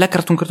لا يعرف لا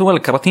كرتون ولا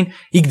كراتين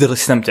يقدر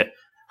يستمتع،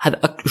 هذا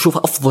أشوفه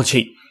أفضل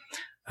شيء،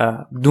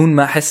 بدون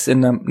ما أحس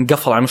إنه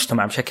نقفل على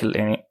المجتمع بشكل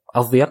يعني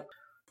أضيق.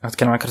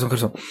 أتكلم عن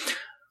كرتون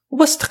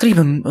وبس.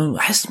 تقريبا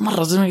أحس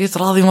مرة زي ما قلت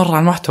راضي مرة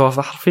عن المحتوى،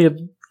 فحرفيا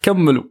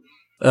كملوا.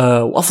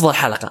 وأفضل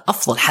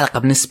حلقة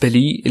بالنسبة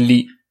لي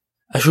اللي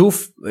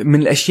أشوف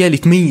من الأشياء اللي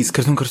تميز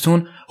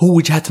كرتون هو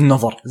وجهات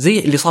النظر، زي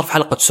اللي صار في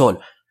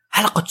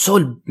حلقة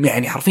سول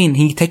يعني حرفيا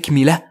هي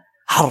تكملة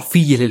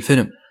حرفية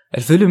للفيلم.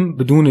 الفيلم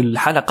بدون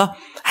الحلقة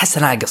حس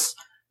ناقص،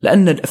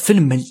 لأن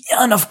الفيلم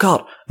مليان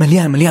أفكار،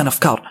 مليان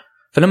أفكار.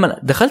 فلما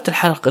دخلت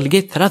الحلقة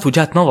لقيت 3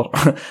 وجهات نظر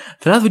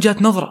 3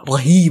 وجهات نظر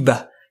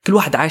رهيبة، كل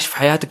واحد عايش في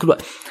حياته، كل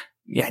واحد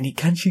يعني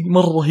كان شيء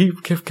مرة رهيب،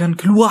 كيف كان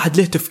كل واحد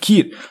له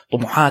تفكير،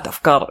 طموحات،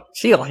 أفكار،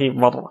 شيء رهيب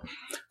مرة.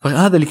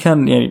 فهذا اللي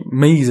كان يعني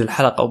ميز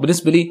الحلقة،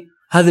 وبالنسبة لي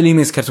هذا اللي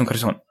يميز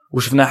كرتون.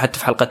 وشفناه حتى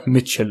في حلقة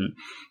ميتشل،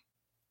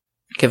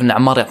 كيف إن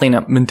عمار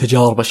يعطينا من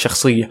تجاربه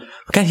الشخصية،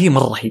 فكان شيء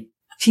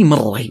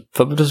مرة رهيب.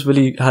 فبالنسبة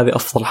لي هذه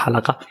أفضل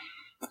حلقة.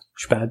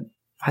 مش بعد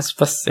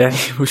أحس بس يعني.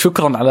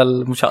 وشكرا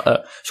على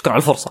شكرا على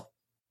الفرصة.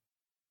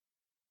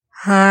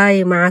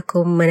 هاي،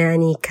 معكم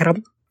مناني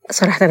كرم.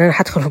 صراحة أنا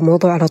حدخل في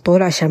الموضوع على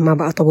طول عشان ما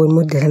بأطول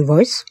مدة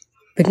للفويس.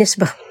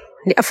 بالنسبة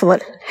لأفضل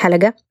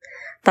حلقة،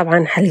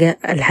 طبعا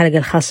الحلقة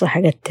الخاصة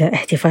حقت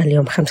احتفال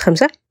يوم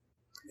 5/5،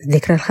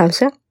 الذكرى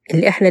ال5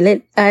 اللي احنا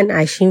للآن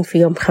عايشين في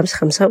يوم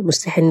 5/5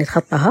 ومستحيل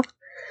نتخطاها.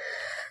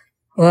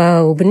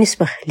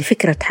 وبالنسبة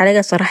لفكرة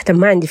حلقة، صراحة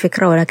ما عندي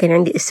فكرة، ولكن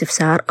عندي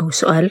استفسار أو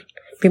سؤال.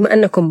 بما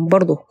أنكم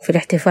برضو في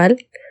الاحتفال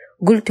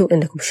قلتوا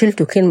أنكم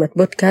شلتوا كلمة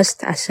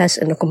بودكاست على أساس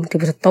أنكم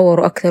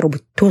بتتطوروا أكثر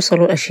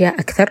وبتوصلوا لأشياء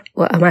أكثر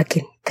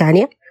وأماكن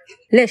تانية،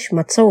 ليش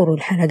ما تصوروا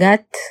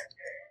الحلقات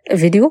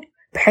فيديو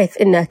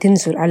بحيث أنها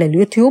تنزل على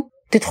اليوتيوب،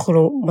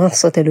 تدخلوا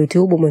منصة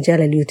اليوتيوب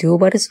ومجال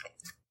اليوتيوبرز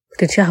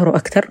وتنشهروا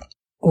أكثر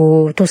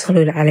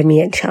وتوصلوا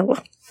للعالمية إن شاء الله.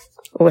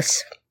 وبس،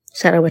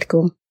 السلام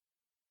عليكم.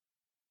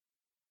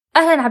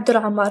 أهلا عبد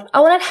الله عمار.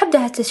 أولا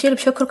حبدأ هالتسجيل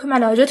بشكركم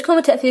على وجودكم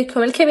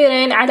وتأثيركم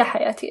الكبيرين على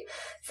حياتي.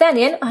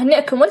 ثانيا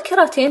أهنئكم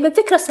والكراتين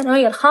بالذكرى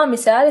السنوية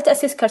ال5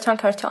 لتأسيس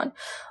كرتون،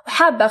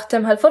 وحابة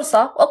أختم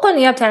هالفرصة وأقول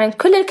نيابة عن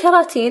كل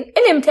الكراتين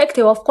اللي متأكدة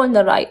يوافقون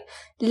الرأي،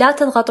 لا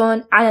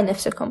تضغطون على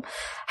نفسكم.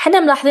 حنا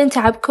ملاحظين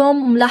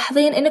تعبكم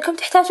وملاحظين إنكم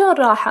تحتاجون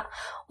راحة،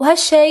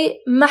 وهالشيء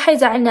ما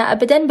حيزعلنا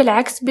أبدا،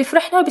 بالعكس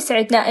بيفرحنا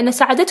وبيسعدنا إن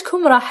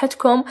سعادتكم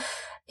وراحتكم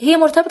هي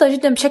مرتبطة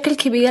جدا بشكل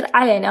كبير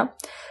علينا.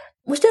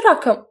 وش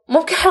دراكم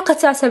ممكن حلقة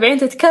 79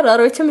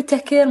 تتكرر ويتم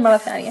التهكير مرة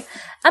ثانية.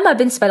 أما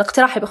بالنسبة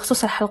لاقتراحي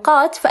بخصوص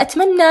الحلقات،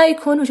 فأتمنى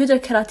يكون وجود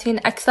الكراتين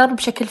أكثر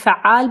بشكل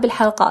فعال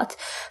بالحلقات.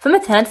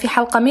 فمثلا في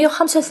حلقة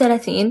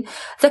 135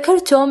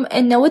 ذكرتم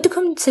أن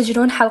ودكم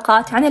تسجلون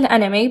حلقات عن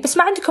الأنمي، بس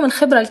ما عندكم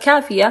الخبرة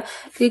الكافية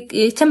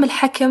يتم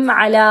الحكم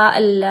على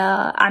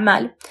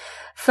الأعمال.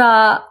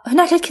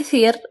 فهناك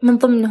الكثير من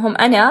ضمنهم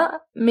أنا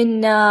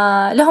من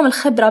لهم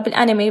الخبرة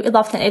بالأنمي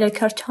إضافة إلى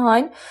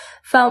الكرتون،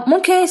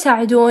 فممكن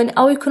يساعدون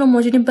أو يكونوا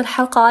موجودين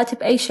بالحلقات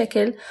بأي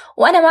شكل.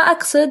 وأنا ما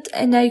أقصد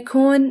أنه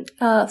يكون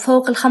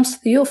فوق 5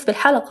 ضيوف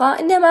بالحلقة،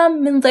 إنما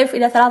من ضيف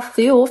إلى 3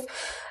 ضيوف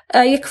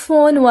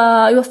يكفون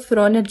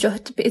ويوفرون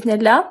الجهد بإذن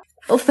الله.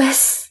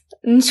 وبس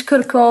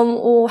نشكركم،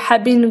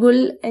 وحابين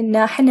نقول إن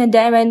إحنا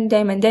دايما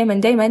دايما دايما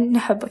دايما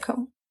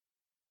نحبكم.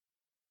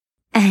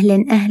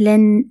 أهلا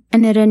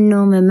أنا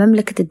رنو من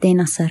مملكة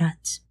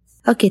الديناصورات.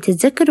 أوكي،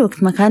 تتذكروا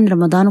وقت ما كان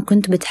رمضان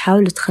وكنتوا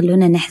بتحاولوا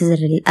تخلونا نحذر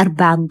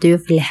 4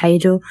 ضيوف اللي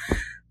حيجوا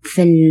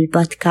في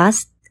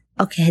البودكاست؟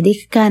 أوكي،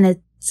 هذيك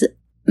كانت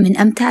من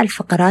أمتع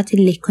الفقرات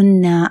اللي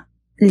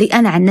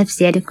أنا عن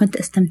نفسي يعني كنت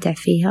أستمتع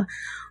فيها،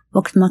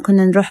 وقت ما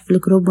كنا نروح في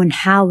الجروب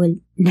ونحاول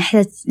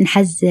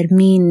نحذر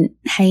مين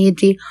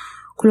حيجي،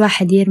 كل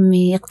واحد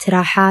يرمي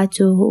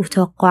اقتراحاته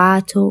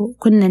وتوقعاته،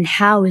 كنا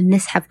نحاول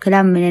نسحب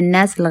كلام من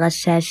الناس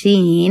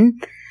الغشاشين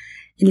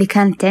اللي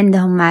كانت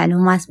عندهم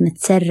معلومات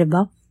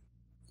متسربة.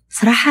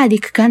 صراحة هذه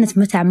كانت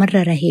متعة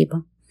مرة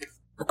رهيبة،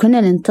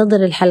 وكنا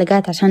ننتظر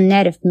الحلقات عشان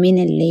نعرف مين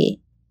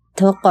اللي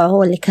توقعه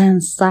هو اللي كان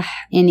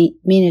صح، يعني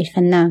مين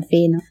الفنان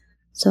فينا.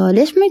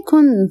 ليش ما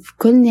يكون في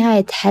كل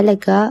نهاية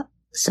حلقة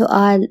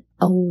سؤال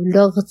أو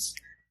لغز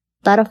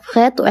طرف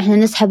خيط وإحنا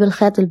نسحب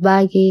الخيط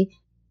الباقي،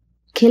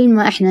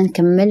 كلمة إحنا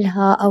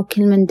نكملها أو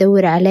كلمة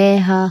ندور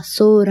عليها،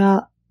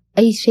 صورة،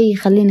 أي شيء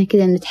يخلينا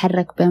كده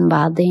نتحرك بين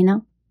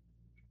بعضينا.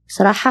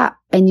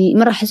 صراحة يعني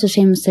مرة أحسه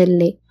شيء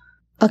مسلي.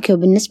 أوكي،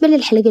 وبالنسبة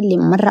للحلقة اللي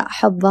مرة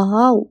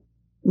أحبها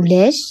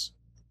وليش،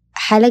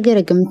 حلقة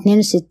رقم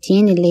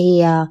 62 اللي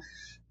هي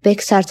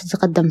بيكسار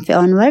تتقدم في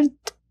أونورد.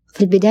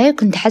 في البداية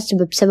كنت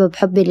أحسب بسبب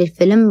حبي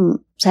للفيلم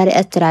صار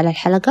يأثر على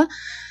الحلقة،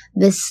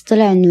 بس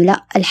طلع إنه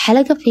لا،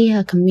 الحلقة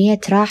فيها كمية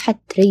راحة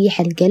تريح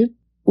القلب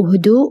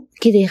وهدوء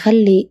كده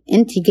يخلي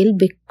أنت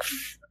قلبك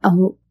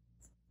أو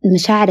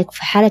مشاعرك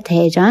في حالة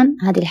هيجان.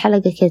 هذه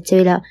الحلقة كده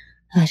تسوي لها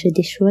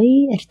هدي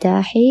شوي،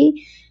 ارتاحي،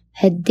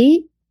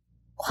 هدي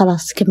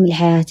وخلاص كملي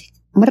حياتك.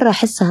 مرة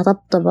أحسها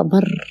طبطبة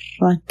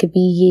مرة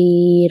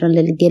كبيرة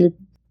للقلب،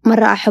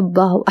 مرة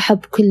أحبها وأحب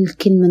كل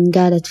كلمة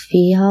قالت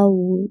فيها،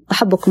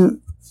 وأحبكم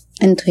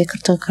أنتوا في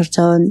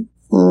كرتون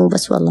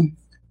وبس. والله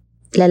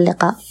إلى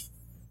اللقاء.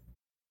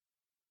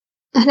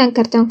 أهلا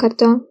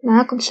كرتون،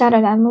 معاكم شارع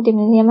العمودي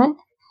من اليمن.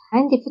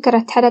 عندي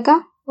فكرة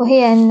حلقة،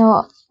 وهي إنه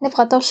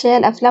نبغى توصية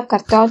الأفلام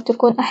كرتون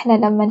تكون أحلى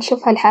لما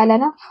نشوفها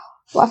لحالنا،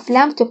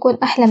 وأفلام تكون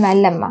أحلى مع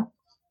اللمة.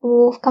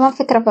 وكمان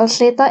فكرة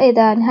بسيطة،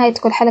 إذا نهاية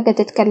كل حلقة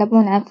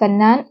تتكلمون عن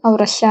فنان أو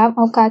رسام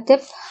أو كاتب،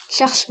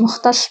 شخص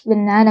مختص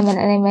بالعالم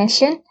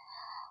الأنيميشن،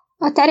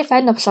 والتعريف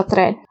عنه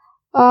بسطرين.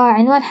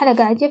 عنوان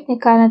حلقة عجبني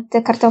كانت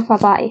كرتون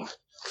فضائي.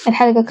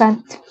 الحلقة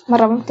كانت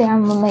مرة ممتعة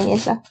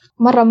ومميزة.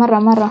 مرة مرة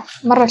مرة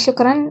مرة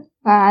شكرا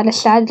على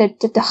السعادة اللي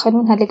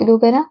تدخلونها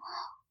لقلوبنا،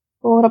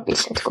 وربي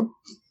يسعدكم.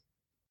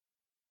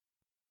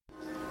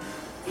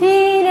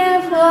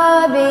 هنا في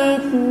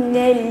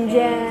غابتنا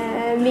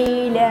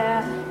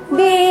الجميلة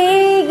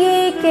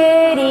بيجي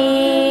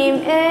كريم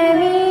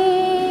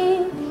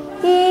أمين،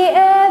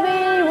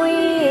 يقابل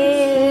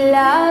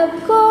ويلعب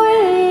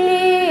كل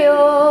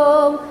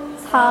يوم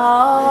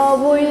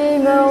صحابه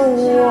الموعودين.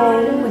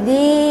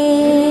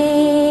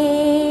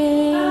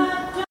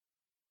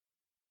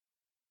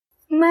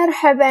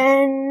 مرحبا.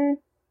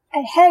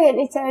 الحلقة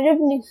اللي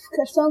تعجبني في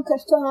كرتون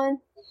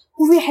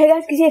وفي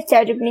حلقات كثير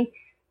تعجبني،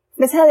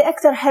 بس هذه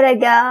أكتر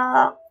حلقة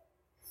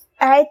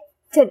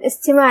أعدت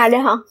الاستماع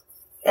لها،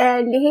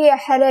 اللي هي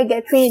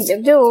حلقة فين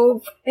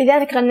دبدوب،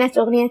 لذلك غنيت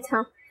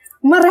أغنيتها.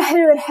 مرة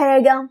حلوة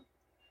الحلقة.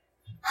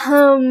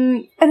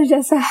 أنا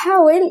جالسة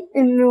أحاول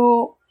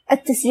إنه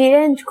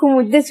التسجيلين تكون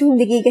مدتهم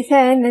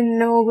دقيقتين،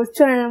 إنه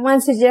قلت أنا ما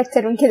نسجل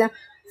أكتر من كذا.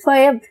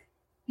 فيب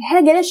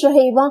الحلقة ليش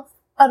رهيبة؟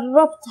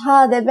 الربط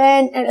هذا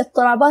بين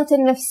الاضطرابات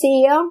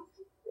النفسية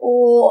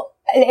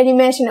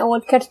والأنيميشن أو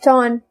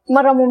الكرتون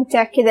مرة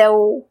ممتع كذا.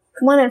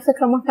 وكمان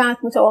الفكرة ما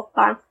كانت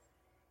متوقعة،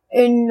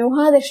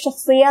 إنه هذه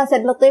الشخصيات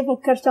اللطيفة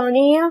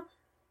الكرتونية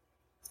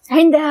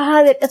عندها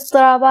هذه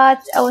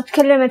الاضطرابات أو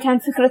تكلمت عن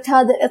فكرة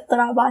هذه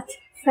الاضطرابات.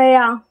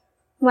 فيا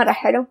مرة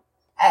حلو.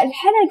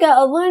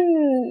 الحلقة أظن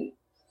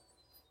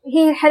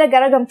هي الحلقة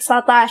رقم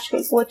 19 في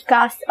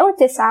البودكاست، أو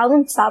 9،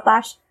 أظن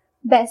 19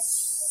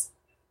 بس.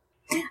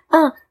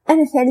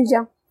 أنا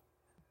ثلجة.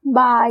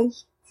 باي.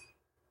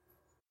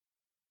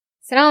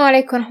 السلام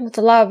عليكم ورحمة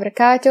الله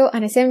وبركاته.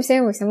 أنا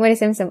سمسم، ويسموني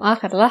سمسم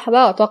آخر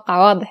لحظة، وأتوقع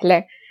واضح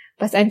ليه،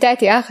 بس أن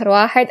تأتي آخر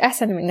واحد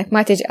أحسن من إنك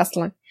ما تجي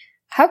أصلا.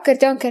 أحب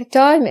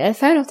كرتون من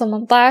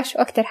 2018،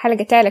 وأكتر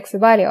حلقة تعلق في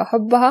بالي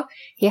وأحبها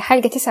هي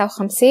حلقة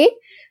 59.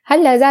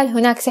 هل لا زال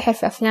هناك سحر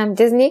في أفلام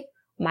ديزني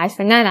مع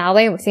الفنان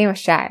العظيم وسيم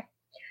الشاعر؟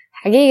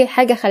 حقيقي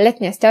الحلقة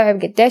خلتني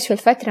أستوعب قديش في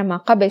الفترة ما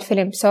قبل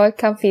فيلم سول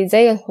كان في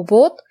زي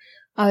الهبوط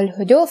أو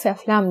الهدوء في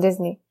أفلام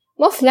ديزني،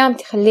 مو أفلام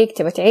تخليك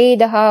تبى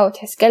تعيدها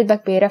وتحس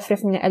قلبك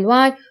بيرفرف من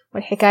الألوان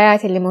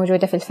والحكايات اللي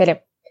موجودة في الفيلم.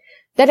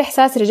 ده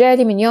الإحساس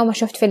رجالي من يوم ما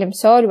شفت فيلم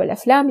سول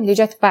والأفلام اللي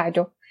جت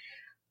بعده،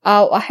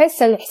 أو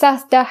أحس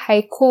الإحساس ده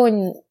حيكون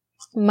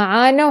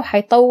معانا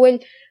وحيطول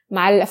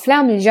مع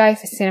الأفلام اللي جاي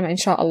في السينما إن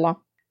شاء الله.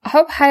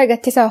 أحب حلقة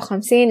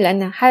 59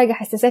 لأنها حلقة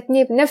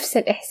حسستني بنفس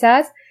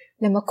الإحساس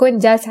لما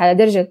كنت جالس على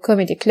درج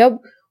الكوميدي كلوب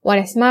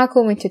وأنا أسمعكم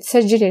وأنتوا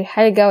تسجلوا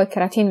الحلقة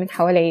والكراتين من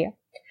حواليا.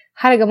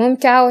 حلقة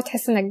ممتعة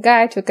وتحس إنك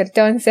قاعد في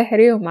كرتون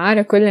سحري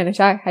ومعانا كلنا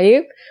شاي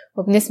حليب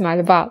وبنسمع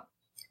لبعض.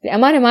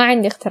 لأمانة ما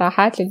عندي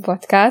اقتراحات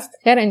للبودكاست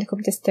غير إنكم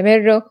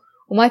تستمروا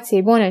وما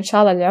تسيبونا إن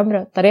شاء الله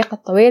لعمر الطريق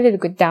الطويل اللي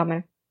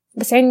قدامنا.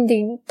 بس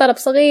عندي طلب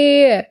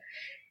صغير،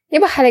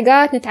 نبغى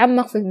حلقات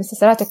نتعمق في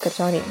المسلسلات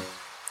الكرتونية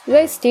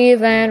زي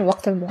ستيفن،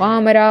 وقت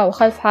المغامرة،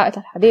 وخلف حائط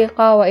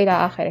الحديقة، وإلى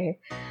آخره.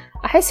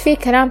 أحس فيه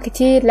كلام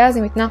كتير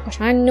لازم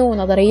يتناقش عنه،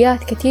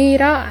 ونظريات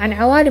كتيرة عن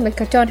عوالم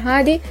الكرتون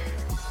هذه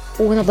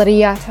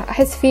ونظرياتها.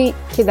 أحس فيه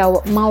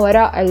كذا ما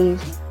وراء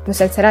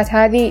المسلسلات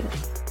هذه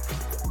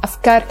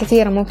أفكار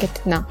كثيرة ممكن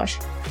تتناقش.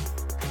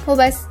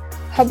 وبس،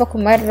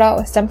 أحبكم مرة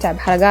واستمتع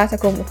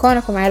بحلقاتكم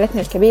وكونكم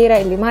عائلتنا الكبيرة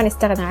اللي ما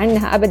نستغنى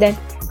عنها أبدا،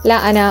 لا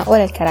أنا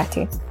ولا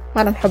الكراتين.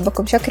 مرة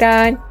نحبكم،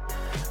 شكرا.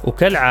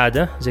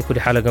 وكالعادة زي كل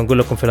حلقة نقول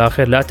لكم في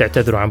الآخر لا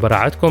تعتذروا عن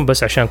براعتكم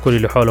بس عشان كل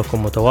اللي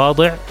حولكم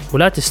متواضع،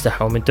 ولا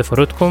تستحوا من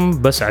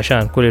تفردكم بس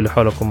عشان كل اللي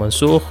حولكم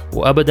منسوخ،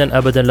 وأبدا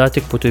أبدا لا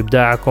تكبتوا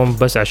إبداعكم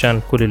بس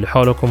عشان كل اللي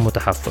حولكم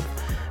متحفظ.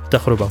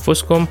 افتخروا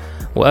بأنفسكم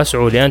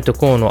وأسعوا لأن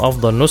تكونوا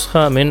أفضل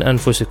نسخة من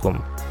أنفسكم.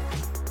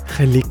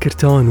 خليك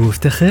كرتون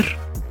وافتخر،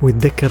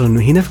 وتذكر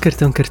أنه هنا في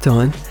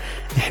كرتون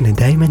إحنا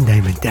دايما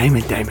دايما دايما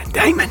دايما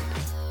دايما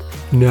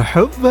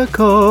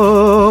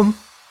نحبكم.